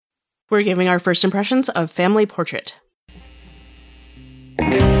We're giving our first impressions of Family Portrait.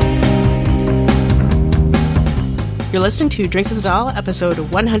 You're listening to Drinks with the Doll, episode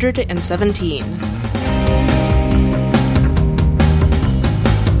 117.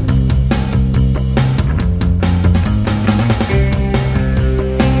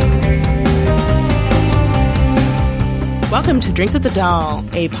 Welcome to Drinks with the Doll,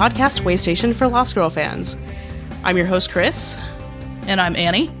 a podcast way station for Lost Girl fans. I'm your host, Chris. And I'm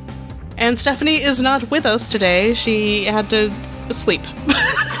Annie. And Stephanie is not with us today. She had to sleep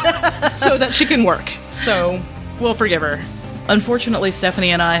so that she can work. So we'll forgive her. Unfortunately,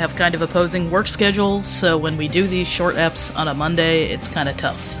 Stephanie and I have kind of opposing work schedules, so when we do these short eps on a Monday, it's kind of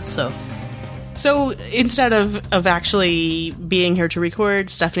tough. So instead of actually being here to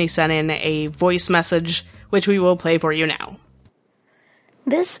record, Stephanie sent in a voice message, which we will play for you now.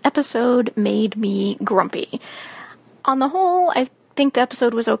 This episode made me grumpy. On the whole, I think the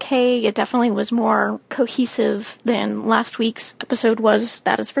episode was okay. It definitely was more cohesive than last week's episode was,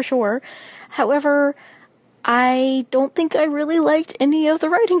 that is for sure. However, I don't think I really liked any of the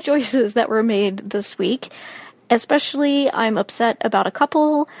writing choices that were made this week. Especially, I'm upset about a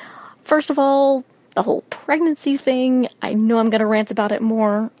couple. First of all, the whole pregnancy thing. I know I'm going to rant about it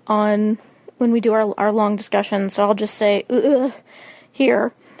more on when we do our long discussion, so I'll just say, ugh,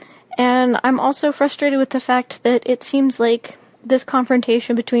 here. And I'm also frustrated with the fact that it seems like this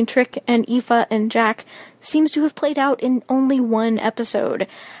confrontation between Trick and Aoife and Jack seems to have played out in only one episode.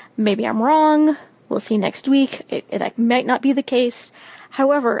 Maybe I'm wrong. We'll see next week. That might not be the case.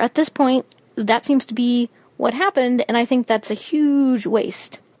 However, at this point, that seems to be what happened, and I think that's a huge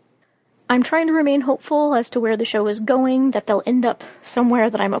waste. I'm trying to remain hopeful as to where the show is going, that they'll end up somewhere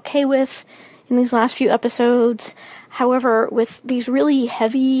that I'm okay with in these last few episodes. However, with these really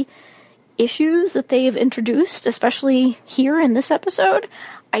heavy issues that they've introduced, especially here in this episode,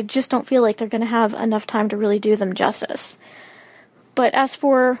 I just don't feel like they're going to have enough time to really do them justice. But as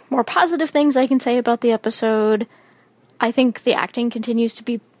for more positive things I can say about the episode, I think the acting continues to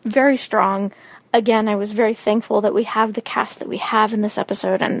be very strong. Again, I was very thankful that we have the cast that we have in this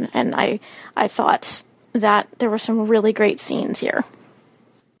episode, and I thought that there were some really great scenes here.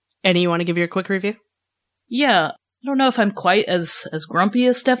 Annie, you want to give your quick review? Yeah, I don't know if I'm quite as grumpy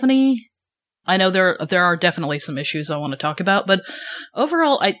as Stephanie. I know there are definitely some issues I want to talk about, but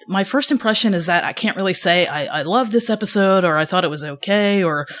overall, my first impression is that I can't really say I love this episode, or I thought it was okay,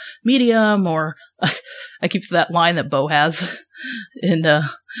 or medium, or I keep that line that Bo has in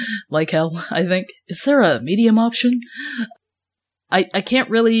Like Hell, I think. Is there a medium option? I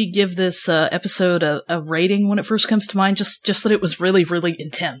can't really give this episode a rating when it first comes to mind, just that it was really, really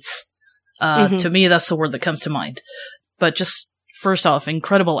intense. To me, that's the word that comes to mind. But just first off,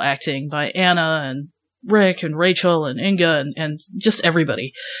 incredible acting by Anna and Rick and Rachel and Inga and just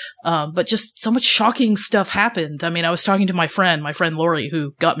everybody. But just so much shocking stuff happened. I mean, I was talking to my friend Lori,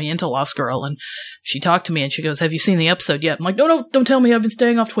 who got me into Lost Girl, and she talked to me and she goes, "Have you seen the episode yet?" I'm like, No, don't tell me. I've been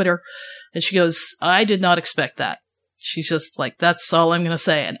staying off Twitter. And she goes, "I did not expect that." She's just like, "That's all I'm going to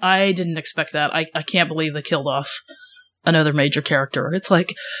say." And I didn't expect that. I can't believe they killed off another major character. It's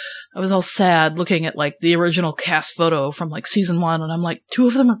like, I was all sad looking at like the original cast photo from like season 1, and I'm like, 2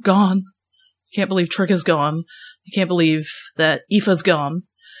 of them are gone. I can't believe Trick is gone. I can't believe that Aoife's gone.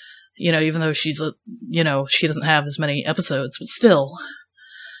 You know, even though she doesn't have as many episodes, but still.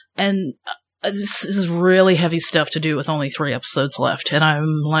 And this is really heavy stuff to do with only 3 episodes left. And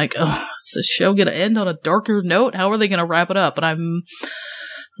I'm like, oh, is this show going to end on a darker note? How are they going to wrap it up? And I'm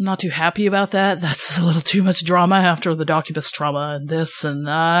not too happy about that. That's a little too much drama after the Docubus trauma and this, and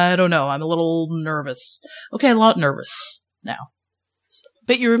I don't know. I'm a little nervous. Okay, a lot nervous now.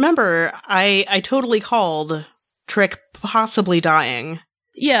 But you remember, I totally called Trick possibly dying.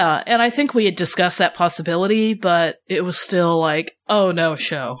 Yeah, and I think we had discussed that possibility, but it was still like, oh no,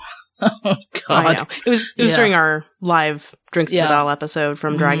 show. Oh god. I know. It was during our live Drinks with the Doll episode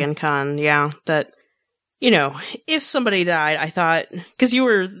from Dragon Con, that, you know, if somebody died, I thought, because you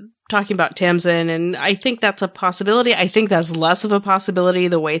were talking about Tamsin, and I think that's a possibility. I think that's less of a possibility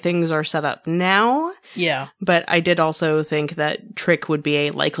the way things are set up now. Yeah. But I did also think that Trick would be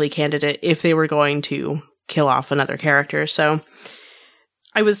a likely candidate if they were going to kill off another character. So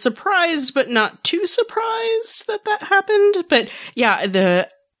I was surprised, but not too surprised that happened. But yeah,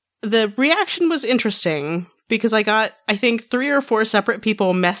 the reaction was interesting. Because I got, I think, 3 or 4 separate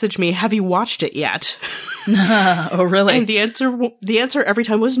people message me, "Have you watched it yet?" Oh, really? And the answer every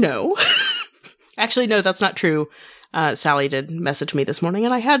time was no. Actually, no, that's not true. Sally did message me this morning,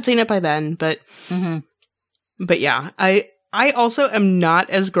 and I had seen it by then. But yeah, I also am not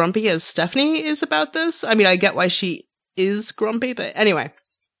as grumpy as Stephanie is about this. I mean, I get why she is grumpy, but anyway.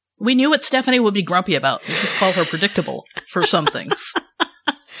 We knew what Stephanie would be grumpy about. Let's just call her predictable for some things.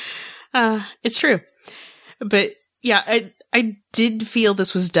 It's true. But yeah, I did feel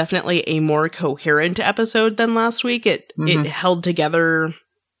this was definitely a more coherent episode than last week. It held together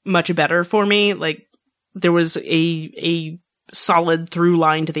much better for me. Like, there was a solid through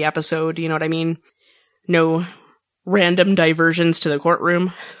line to the episode, you know what I mean? No random diversions to the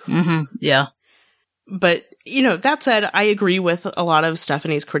courtroom. Yeah. But, you know, that said, I agree with a lot of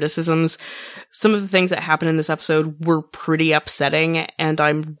Stephanie's criticisms. Some of the things that happened in this episode were pretty upsetting, and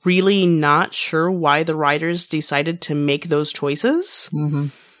I'm really not sure why the writers decided to make those choices.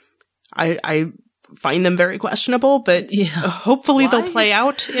 I find them very questionable, but hopefully they'll play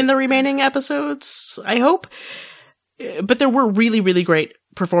out in the remaining episodes, I hope. But there were really, really great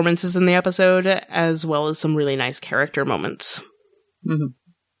performances in the episode, as well as some really nice character moments.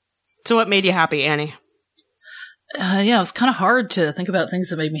 So what made you happy, Annie? Yeah, it was kind of hard to think about things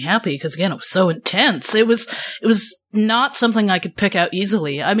that made me happy because, again, it was so intense. It was not something I could pick out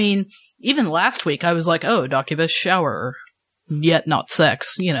easily. I mean, even last week, I was like, oh, Docubus shower, yet not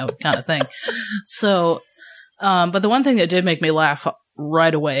sex, you know, kind of thing. So, but the one thing that did make me laugh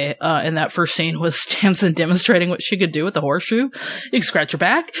right away in that first scene was Tamsin demonstrating what she could do with the horseshoe. You could scratch your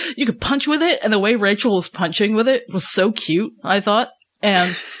back, you could punch with it, and the way Rachel was punching with it was so cute, I thought.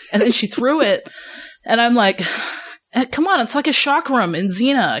 And then she threw it, and I'm like, come on, it's like a chakram in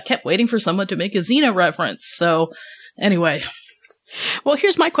Xena. I kept waiting for someone to make a Xena reference. So, anyway. Well,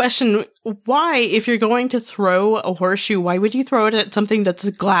 here's my question. Why, if you're going to throw a horseshoe, why would you throw it at something that's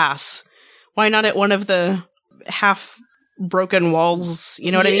glass? Why not at one of the half-broken walls?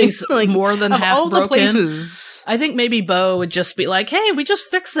 You know what I mean? Like, more than half all broken. The places. I think maybe Bo would just be like, hey, we just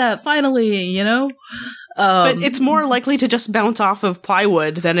fixed that, finally, you know? But it's more likely to just bounce off of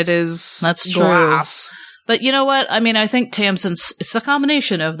plywood than it is glass. True. But you know what? I mean, I think Tamsin's, it's a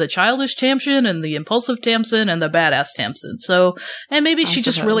combination of the childish Tamsin and the impulsive Tamsin and the badass Tamsin. So, and maybe she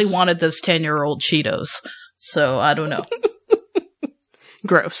just really wanted those 10-year-old Cheetos. So, I don't know.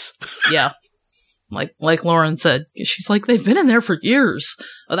 Gross. Yeah. Like Lauren said, she's like, they've been in there for years.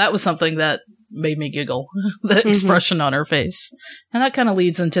 Oh, that was something that made me giggle. The expression on her face. And that kind of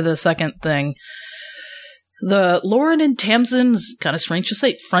leads into the second thing. The Lauren and Tamsin's, kind of strange to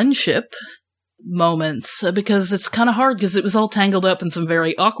say, friendship moments, because it's kind of hard because it was all tangled up in some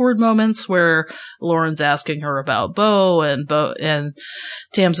very awkward moments where Lauren's asking her about Bo and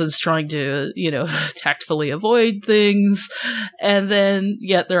Tamsin's trying to, you know, tactfully avoid things, and then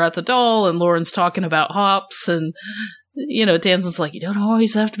yet they're at the doll and Lauren's talking about hops, and you know, Tamsin's like, you don't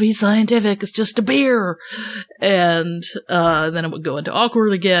always have to be scientific, it's just a beer, and then it would go into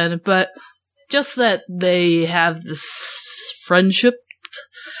awkward again, but just that they have this friendship.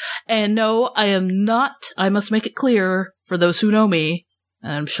 And no, I am not, I must make it clear for those who know me,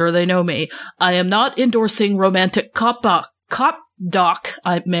 and I'm sure they know me, I am not endorsing romantic cop doc,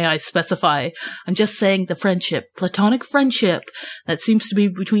 may I specify. I'm just saying the friendship, platonic friendship that seems to be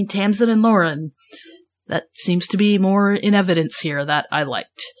between Tamsin and Lauren. That seems to be more in evidence here that I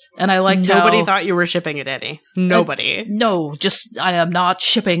liked. And I liked Nobody thought you were shipping it, Eddie. Nobody. No, just, I am not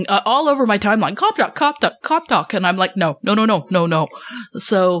shipping. All over my timeline, cop doc. And I'm like, no.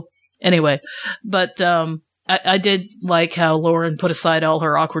 So, anyway. But, I did like how Lauren put aside all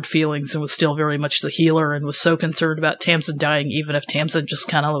her awkward feelings and was still very much the healer and was so concerned about Tamsin dying, even if Tamsin just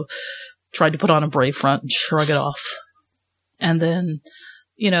kind of tried to put on a brave front and shrug it off. And then,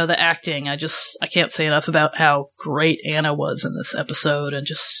 you know, the acting, I can't say enough about how great Anna was in this episode and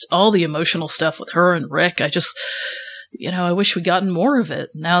just all the emotional stuff with her and Rick. I just, you know, I wish we'd gotten more of it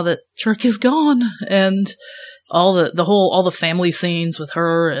now that Rick is gone, and all the family scenes with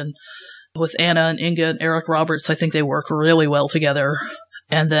her and with Anna and Inga and Eric Roberts. I think they work really well together.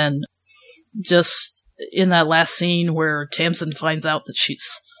 And then just in that last scene where Tamsin finds out that she's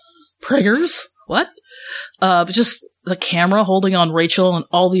preggers, what? But just the camera holding on Rachel and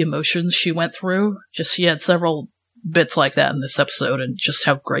all the emotions she went through. Just, she had several bits like that in this episode, and just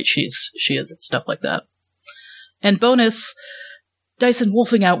how great she is at stuff like that. And bonus, Dyson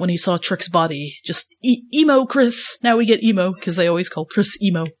wolfing out when he saw Trick's body. Just emo Chris. Now we get emo, because they always call Chris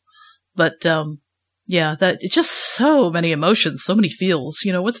emo. But, yeah, that, it's just so many emotions, so many feels.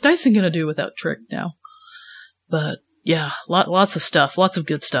 You know, what's Dyson gonna do without Trick now? But, yeah, lots of stuff, lots of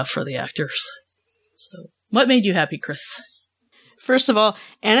good stuff for the actors. So, what made you happy, Chris? First of all,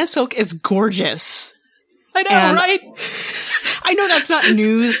 Anna Silk is gorgeous. I know, right? I know that's not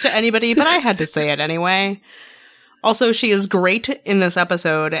news to anybody, but I had to say it anyway. Also, she is great in this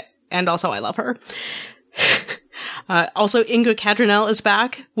episode, and also I love her. Also, Inga Cadranel is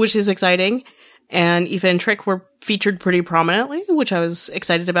back, which is exciting. And Aoife and Trick were featured pretty prominently, which I was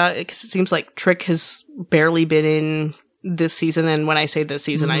excited about because it seems like Trick has barely been in this season. And when I say this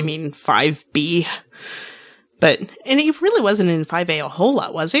season, I mean 5B. And he really wasn't in 5A a whole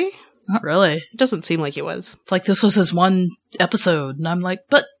lot, was he? Not really. It doesn't seem like he was. It's like this was his one episode, and I'm like,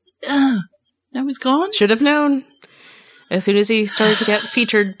 but now he's gone? Should have known. As soon as he started to get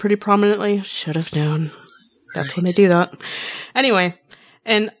featured pretty prominently, should have known. That's when they do that. Anyway,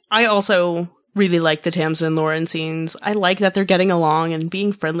 and I also really like the Tamsin and Lauren scenes. I like that they're getting along and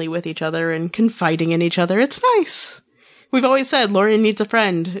being friendly with each other and confiding in each other. It's nice. We've always said Lauren needs a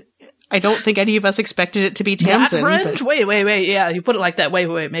friend. I don't think any of us expected it to be Tamsin. That friend? Wait. Yeah, you put it like that.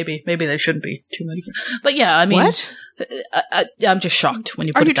 Wait. Maybe there shouldn't be too many friends. But yeah, I mean... What? I'm just shocked when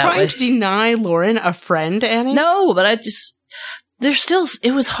you put it that way. Are you trying to deny Lauren a friend, Annie? No, but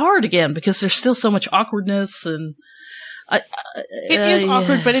it was hard again because there's still so much awkwardness and... It is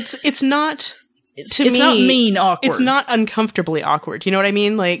awkward, but it's not... It's not mean awkward. It's not uncomfortably awkward. You know what I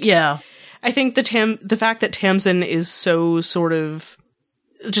mean? Like, yeah. I think the fact that Tamsin is so sort of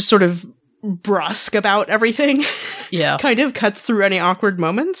brusque about everything, yeah, kind of cuts through any awkward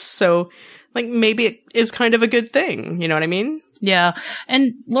moments. So, like, maybe it is kind of a good thing. You know what I mean? Yeah.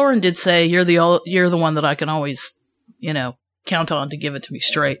 And Lauren did say, you're the one that I can always, count on to give it to me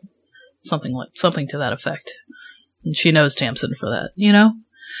straight. Something to that effect. And she knows Tamsin for that,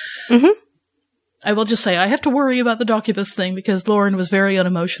 Mm-hmm. I will just say, I have to worry about the Docubus thing because Lauren was very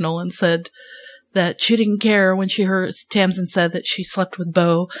unemotional and said that she didn't care when she heard Tamsin said that she slept with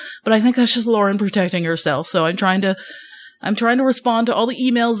Beau. But I think that's just Lauren protecting herself. So I'm trying to respond to all the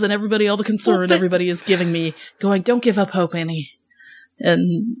emails and all the concern everybody is giving me, going, don't give up hope, Annie.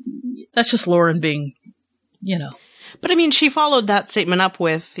 And that's just Lauren being, But I mean, she followed that statement up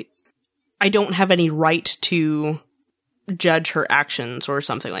with, I don't have any right to judge her actions or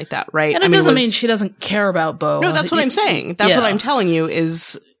something like that, right? And it doesn't mean she doesn't care about Beau. No, that's what I'm saying. That's what I'm telling you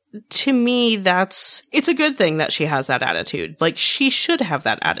is, to me, it's a good thing that she has that attitude. Like, she should have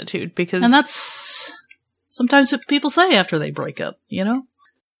that attitude because... And that's sometimes what people say after they break up,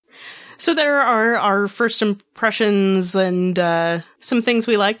 So there are our first impressions and some things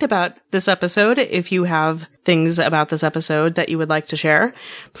we liked about this episode. If you have things about this episode that you would like to share,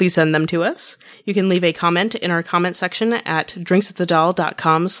 please send them to us. You can leave a comment in our comment section at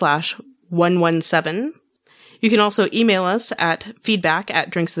drinksatthedoll.com/117. You can also email us at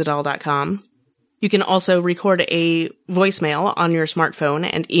feedback@drinksatthedoll.com. You can also record a voicemail on your smartphone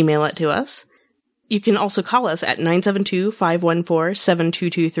and email it to us. You can also call us at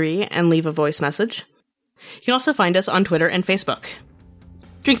 972-514-7223 and leave a voice message. You can also find us on Twitter and Facebook.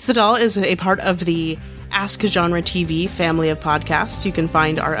 Drinks the Doll is a part of the Ask Genre TV family of podcasts. You can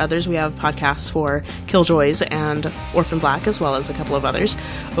find our others. We have podcasts for Killjoys and Orphan Black, as well as a couple of others,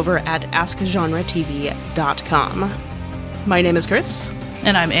 over at AskGenreTV.com. My name is Chris.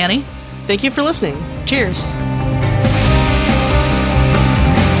 And I'm Annie. Thank you for listening. Cheers.